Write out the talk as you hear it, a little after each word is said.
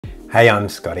Hey, I'm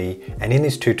Scotty, and in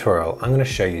this tutorial I'm going to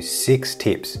show you 6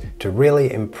 tips to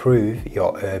really improve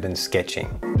your urban sketching.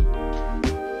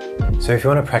 So if you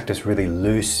want to practice really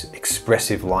loose,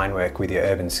 expressive line work with your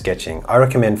urban sketching, I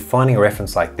recommend finding a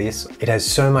reference like this. It has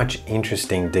so much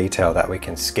interesting detail that we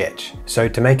can sketch. So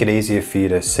to make it easier for you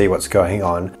to see what's going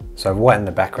on, so I've whitened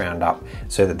the background up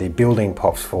so that the building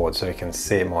pops forward so you can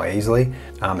see it more easily.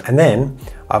 And then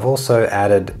I've also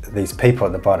added these people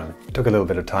at the bottom. It took a little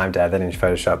bit of time to add that in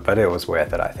Photoshop, but it was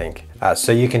worth it, I think.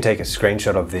 So you can take a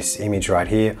screenshot of this image right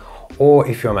here, or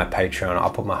if you're on my Patreon, I'll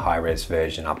put my high-res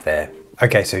version up there.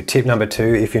 Okay, so tip number 2,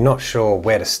 if you're not sure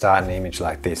where to start an image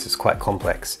like this, it's quite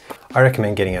complex. I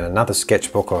recommend getting another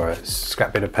sketchbook or a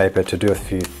scrap bit of paper to do a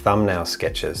few thumbnail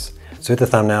sketches. So with the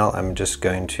thumbnail, I'm just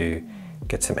going to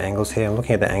get some angles here. I'm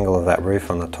looking at the angle of that roof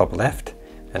on the top left,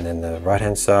 and then the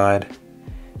right-hand side.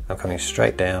 I'm coming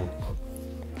straight down,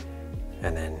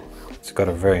 and then it's got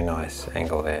a very nice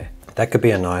angle there. That could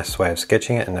be a nice way of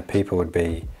sketching it, and the people would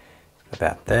be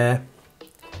about there.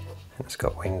 And it's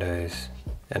got windows,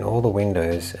 and all the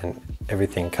windows and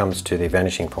everything comes to the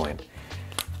vanishing point.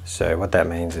 So what that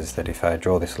means is that if I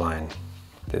draw this line,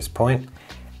 this point,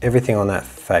 everything on that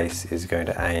face is going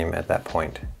to aim at that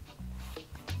point.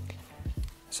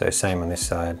 So same on this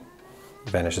side,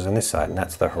 vanishes on this side, and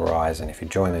that's the horizon if you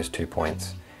join those 2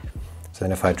 points. So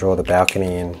then if I draw the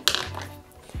balcony in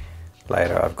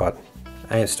later, I've got,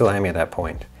 it's still aiming at that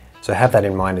point. So have that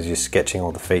in mind as you're sketching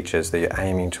all the features, that you're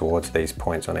aiming towards these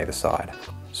points on either side.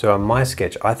 So on my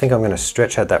sketch, I think I'm going to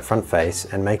stretch out that front face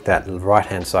and make that right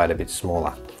hand side a bit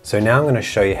smaller. So now I'm going to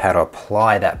show you how to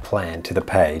apply that plan to the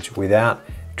page without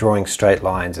drawing straight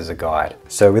lines as a guide.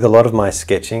 So with a lot of my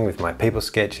sketching, with my people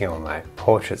sketching or my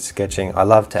portrait sketching, I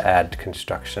love to add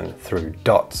construction through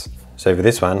dots. So for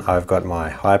this one, I've got my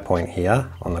high point here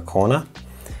on the corner,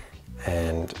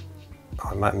 and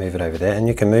I might move it over there, and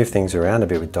you can move things around a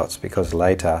bit with dots because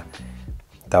later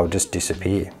they'll just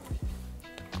disappear.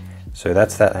 So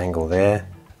that's that angle there.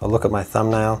 I'll look at my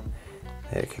thumbnail,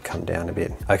 it could come down a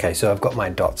bit. Okay, so I've got my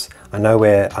dots. I know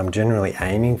where I'm generally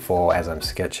aiming for as I'm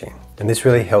sketching. And this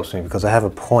really helps me because I have a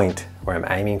point where I'm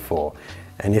aiming for.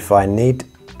 And if I need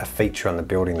a feature on the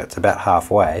building that's about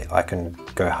halfway, I can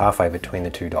go halfway between the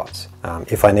 2 dots.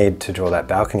 If I need to draw that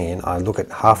balcony in, I look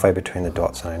at halfway between the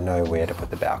dots and I know where to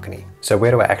put the balcony. So where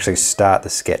do I actually start the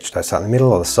sketch? Do I start in the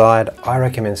middle or the side? I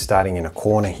recommend starting in a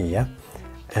corner here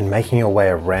and making your way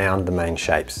around the main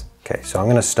shapes. Okay, so I'm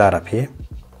going to start up here.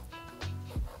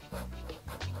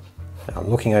 I'm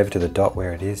looking over to the dot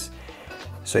where it is.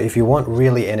 So if you want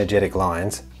really energetic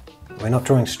lines, we're not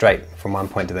drawing straight from one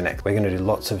point to the next. We're going to do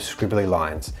lots of scribbly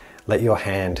lines. Let your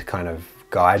hand kind of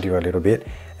guide you a little bit,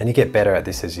 and you get better at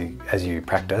this as you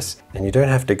practice. And you don't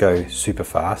have to go super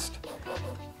fast.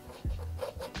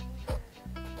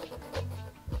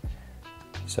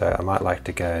 So I might like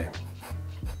to go,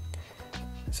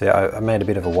 see, I made a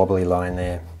bit of a wobbly line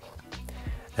there.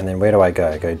 And then where do I go?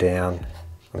 I go down.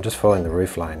 I'm just following the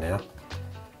roof line now.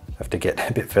 I have to get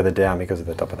a bit further down because of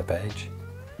the top of the page.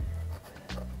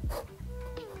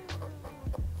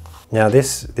 Now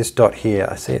this dot here,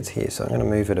 I see it's here, so I'm going to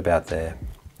move it about there.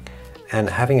 And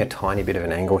having a tiny bit of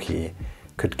an angle here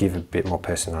could give a bit more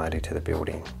personality to the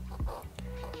building.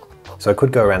 So I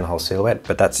could go around the whole silhouette,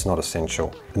 but that's not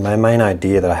essential. My main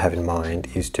idea that I have in mind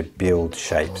is to build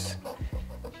shapes.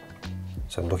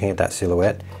 So I'm looking at that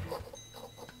silhouette.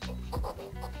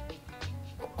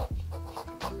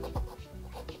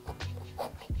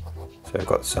 So I've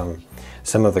got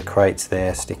some of the crates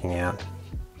there sticking out.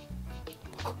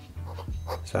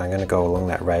 So I'm going to go along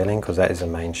that railing because that is a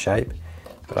main shape,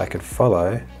 but I could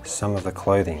follow some of the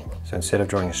clothing. So instead of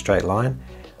drawing a straight line,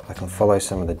 I can follow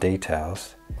some of the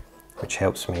details, which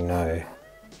helps me know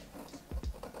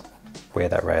where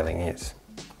that railing is.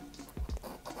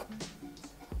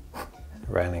 The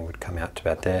railing would come out to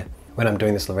about there. When I'm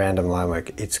doing this random line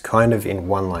work, it's kind of in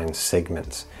one line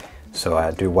segments. So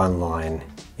I do one line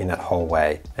in that whole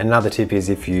way. Another tip is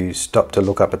if you stop to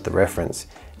look up at the reference,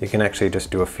 you can actually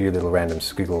just do a few little random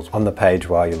squiggles on the page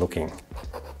while you're looking.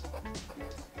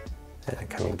 And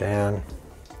coming down.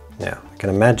 Now, I can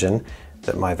imagine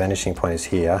that my vanishing point is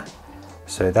here,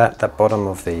 so that bottom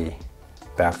of the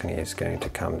balcony is going to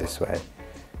come this way.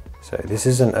 So this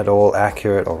isn't at all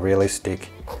accurate or realistic,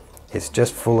 it's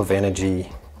just full of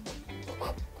energy.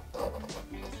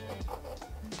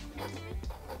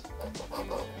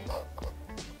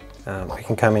 We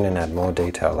can come in and add more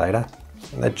detail later.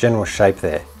 And that general shape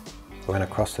there, we went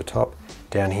across the top,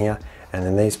 down here, and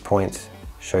then these points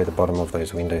show the bottom of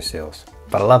those window sills.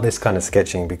 But I love this kind of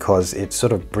sketching because it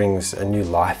sort of brings a new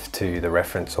life to the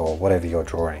reference or whatever you're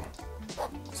drawing.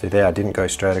 So there I didn't go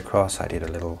straight across, I did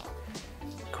a little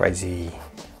crazy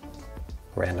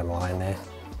random line there.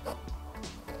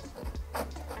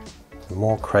 The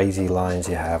more crazy lines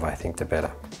you have, I think the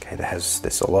better. Okay,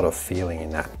 there's a lot of feeling in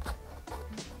that.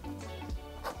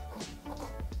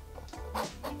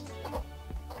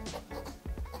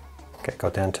 Okay,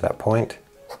 got down to that point.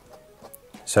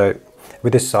 So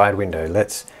with this side window,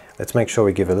 let's make sure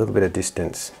we give a little bit of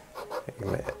distance.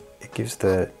 It gives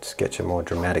the sketch a more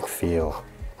dramatic feel.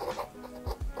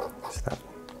 So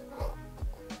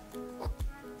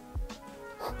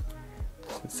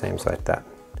it seems like that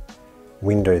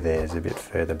window there is a bit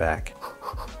further back.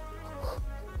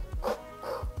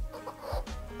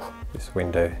 This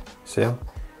window sill.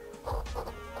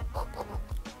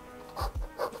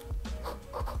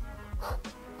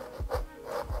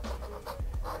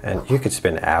 And you could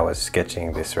spend hours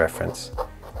sketching this reference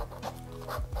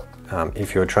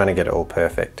if you're trying to get it all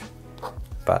perfect,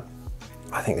 but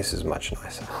I think this is much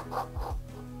nicer.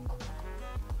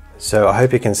 So I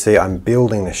hope you can see I'm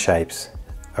building the shapes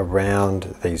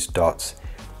around these dots.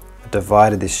 I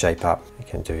divided this shape up. You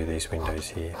can do these windows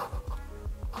here.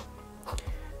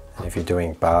 And if you're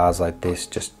doing bars like this,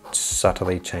 just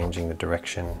subtly changing the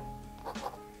direction.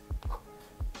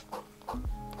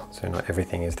 So not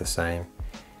everything is the same.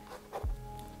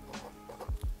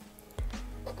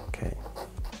 Okay.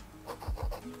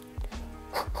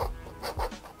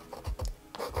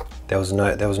 There was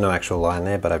no actual line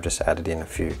there, but I've just added in a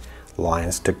few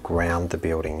lines to ground the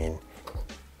building in.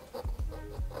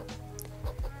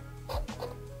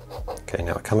 Okay,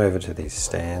 now I come over to these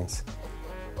stands.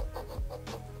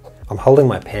 I'm holding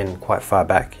my pen quite far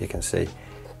back, you can see.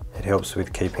 It helps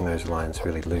with keeping those lines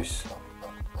really loose.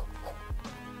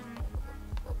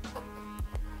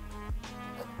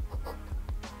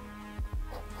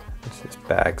 This is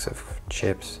bags of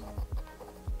chips.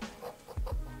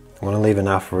 I want to leave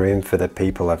enough room for the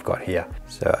people I've got here.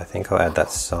 So I think I'll add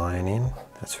that sign in.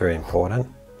 That's very important.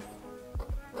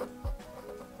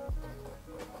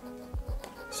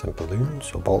 Some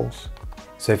balloons or balls.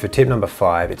 So for tip number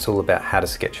 5, it's all about how to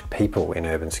sketch people in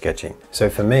urban sketching. So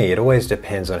for me, it always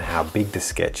depends on how big the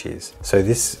sketch is. So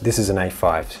this is an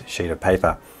A5 sheet of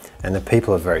paper and the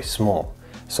people are very small.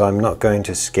 So I'm not going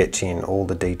to sketch in all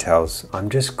the details. I'm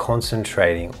just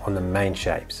concentrating on the main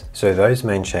shapes. So those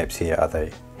main shapes here are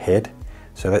the head.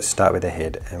 So let's start with the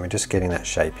head and we're just getting that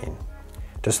shape in.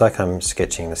 Just like I'm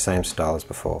sketching the same style as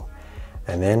before.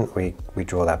 And then we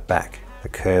draw that back, the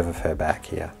curve of her back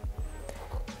here.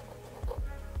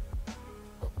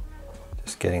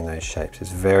 Just getting those shapes.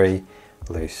 It's very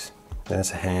loose. Then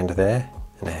there's a hand there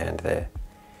and a hand there.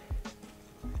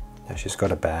 Now she's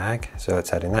got a bag, so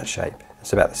let's add in that shape.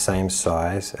 It's about the same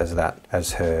size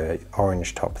as her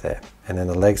orange top there. And then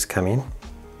the legs come in,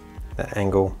 that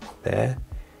angle there,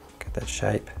 get that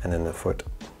shape, and then the foot,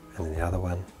 and then the other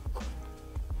one.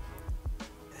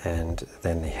 And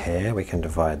then the hair, we can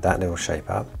divide that little shape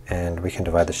up, and we can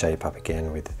divide the shape up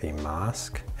again with the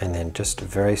mask, and then just a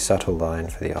very subtle line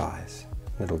for the eyes,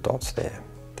 little dots there.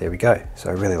 There we go.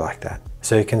 So I really like that.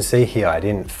 So you can see here I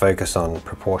didn't focus on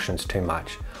proportions too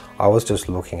much. I was just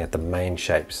looking at the main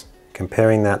shapes.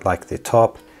 Comparing that like the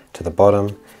top to the bottom,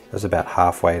 it was about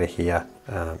halfway to here.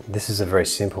 This is a very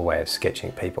simple way of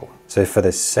sketching people. So for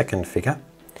this second figure,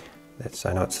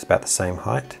 I know it's about the same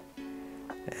height,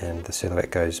 and the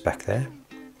silhouette goes back there.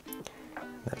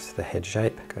 That's the head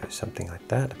shape, goes something like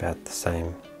that, about the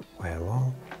same way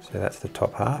along. So that's the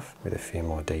top half with a few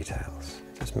more details.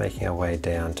 Just making our way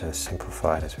down to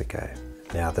simplify it as we go.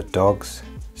 Now the dogs.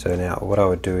 So now what I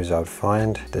would do is I would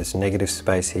find this negative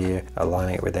space here,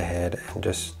 aligning it with the head, and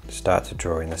just start to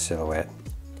draw in the silhouette.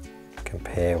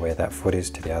 Compare where that foot is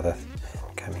to the other,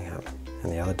 and coming up.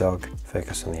 And the other dog,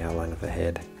 focus on the outline of the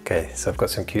head. Okay, so I've got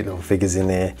some cute little figures in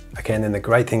there. Okay, and then the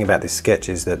great thing about this sketch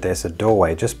is that there's a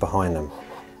doorway just behind them.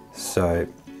 So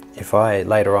if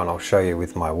later on I'll show you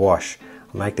with my wash,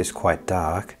 I'll make this quite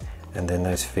dark, and then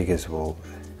those figures will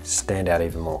stand out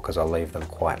even more because I'll leave them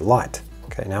quite light.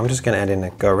 Okay, now I'm just going to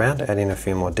go around, add in a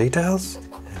few more details.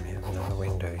 And we have another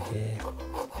window here.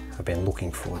 I've been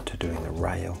looking forward to doing the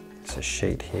rail. There's a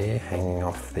sheet here hanging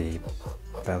off the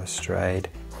balustrade.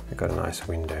 We've got a nice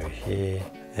window here.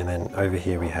 And then over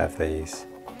here we have these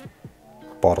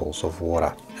bottles of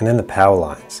water. And then the power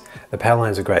lines. The power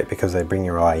lines are great because they bring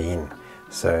your eye in.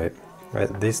 So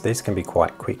these can be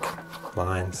quite quick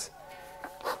lines.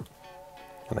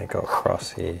 And they go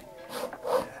across here.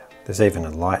 There's even a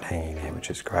light hanging there,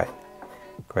 which is great.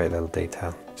 Great little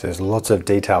detail. So there's lots of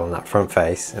detail on that front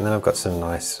face, and then I've got some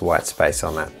nice white space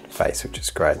on that face, which is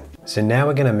great. So now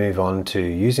we're going to move on to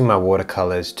using my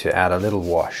watercolors to add a little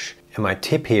wash. And my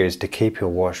tip here is to keep your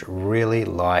wash really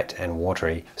light and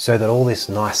watery so that all this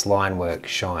nice line work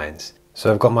shines.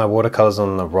 So I've got my watercolors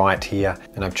on the right here,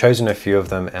 and I've chosen a few of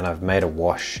them and I've made a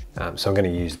wash, so I'm going to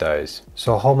use those.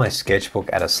 So I'll hold my sketchbook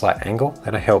at a slight angle.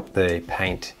 That'll help the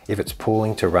paint, if it's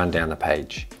pooling, to run down the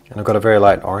page. And I've got a very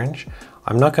light orange.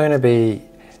 I'm not going to be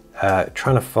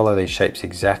trying to follow these shapes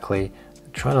exactly.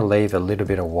 I'm trying to leave a little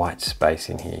bit of white space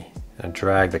in here and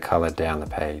drag the color down the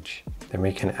page. Then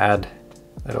we can add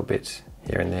little bits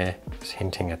here and there, just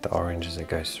hinting at the orange as it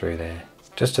goes through there.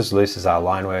 Just as loose as our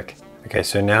line work. Okay,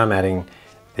 so now I'm adding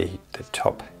the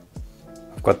top.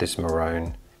 I've got this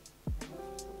maroon.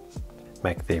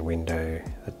 Make the window,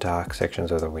 the dark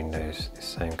sections of the windows the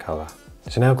same color.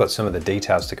 So now I've got some of the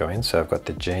details to go in. So I've got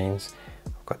the jeans,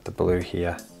 I've got the blue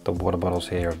here, the water bottles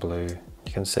here are blue.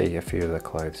 You can see a few of the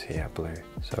clothes here are blue.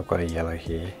 So I've got a yellow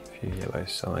here, a few yellow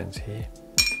signs here.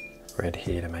 Red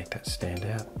here to make that stand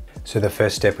out. So the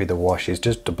first step with the wash is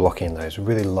just to block in those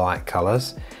really light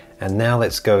colors. And now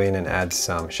let's go in and add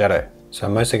some shadow. So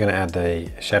I'm mostly going to add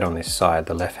the shadow on this side,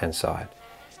 the left hand side,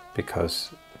 because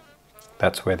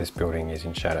that's where this building is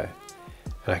in shadow.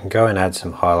 And I can go and add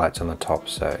some highlights on the top.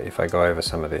 So if I go over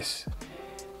some of this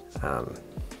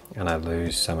and I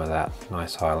lose some of that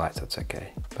nice highlights, that's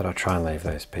okay. But I'll try and leave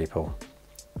those people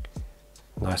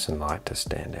nice and light to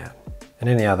stand out. And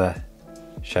any other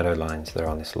shadow lines that are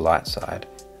on this light side,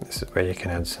 this is where you can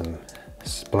add some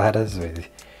splatters with,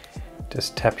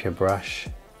 just tap your brush,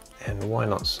 and why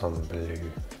not some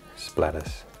blue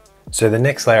splatters. So the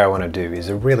next layer I want to do is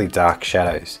a really dark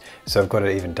shadows. So I've got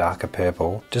an even darker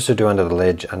purple just to do under the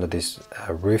ledge, under this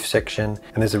roof section,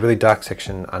 and there's a really dark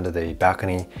section under the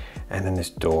balcony, and then this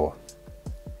door.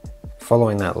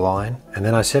 Following that line, and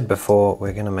then I said before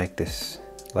we're going to make this,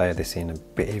 layer this in a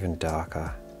bit even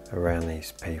darker around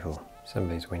these people. Some of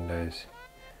these windows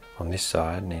on this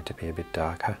side need to be a bit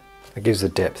darker. It gives the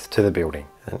depth to the building,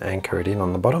 and anchor it in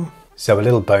on the bottom. So a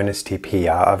little bonus tip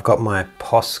here, I've got my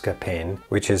Posca pen,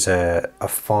 which is a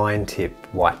fine tip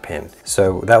white pen.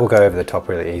 So that will go over the top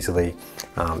really easily.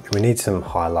 We need some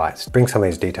highlights, bring some of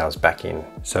these details back in.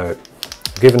 So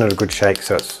I've given it a good shake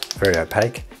so it's very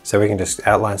opaque. So we can just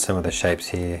outline some of the shapes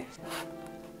here.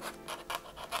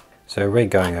 So we're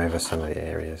going over some of the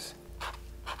areas.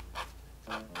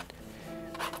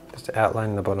 Just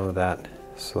outlining the bottom of that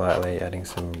slightly, adding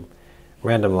some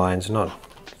random lines, not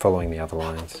following the other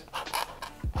lines.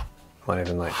 Might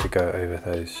even like to go over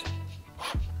those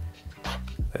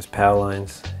power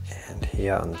lines and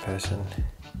here on the person.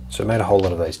 So I made a whole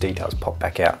lot of those details pop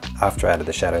back out after I added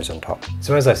the shadows on top.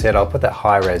 So as I said, I'll put that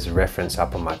high-res reference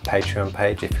up on my Patreon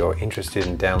page if you're interested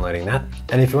in downloading that.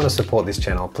 And if you want to support this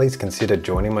channel, please consider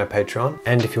joining my Patreon.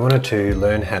 And if you wanted to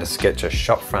learn how to sketch a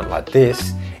shop front like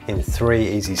this in 3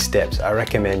 easy steps, I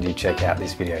recommend you check out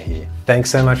this video here. Thanks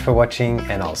so much for watching,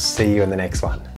 and I'll see you in the next one.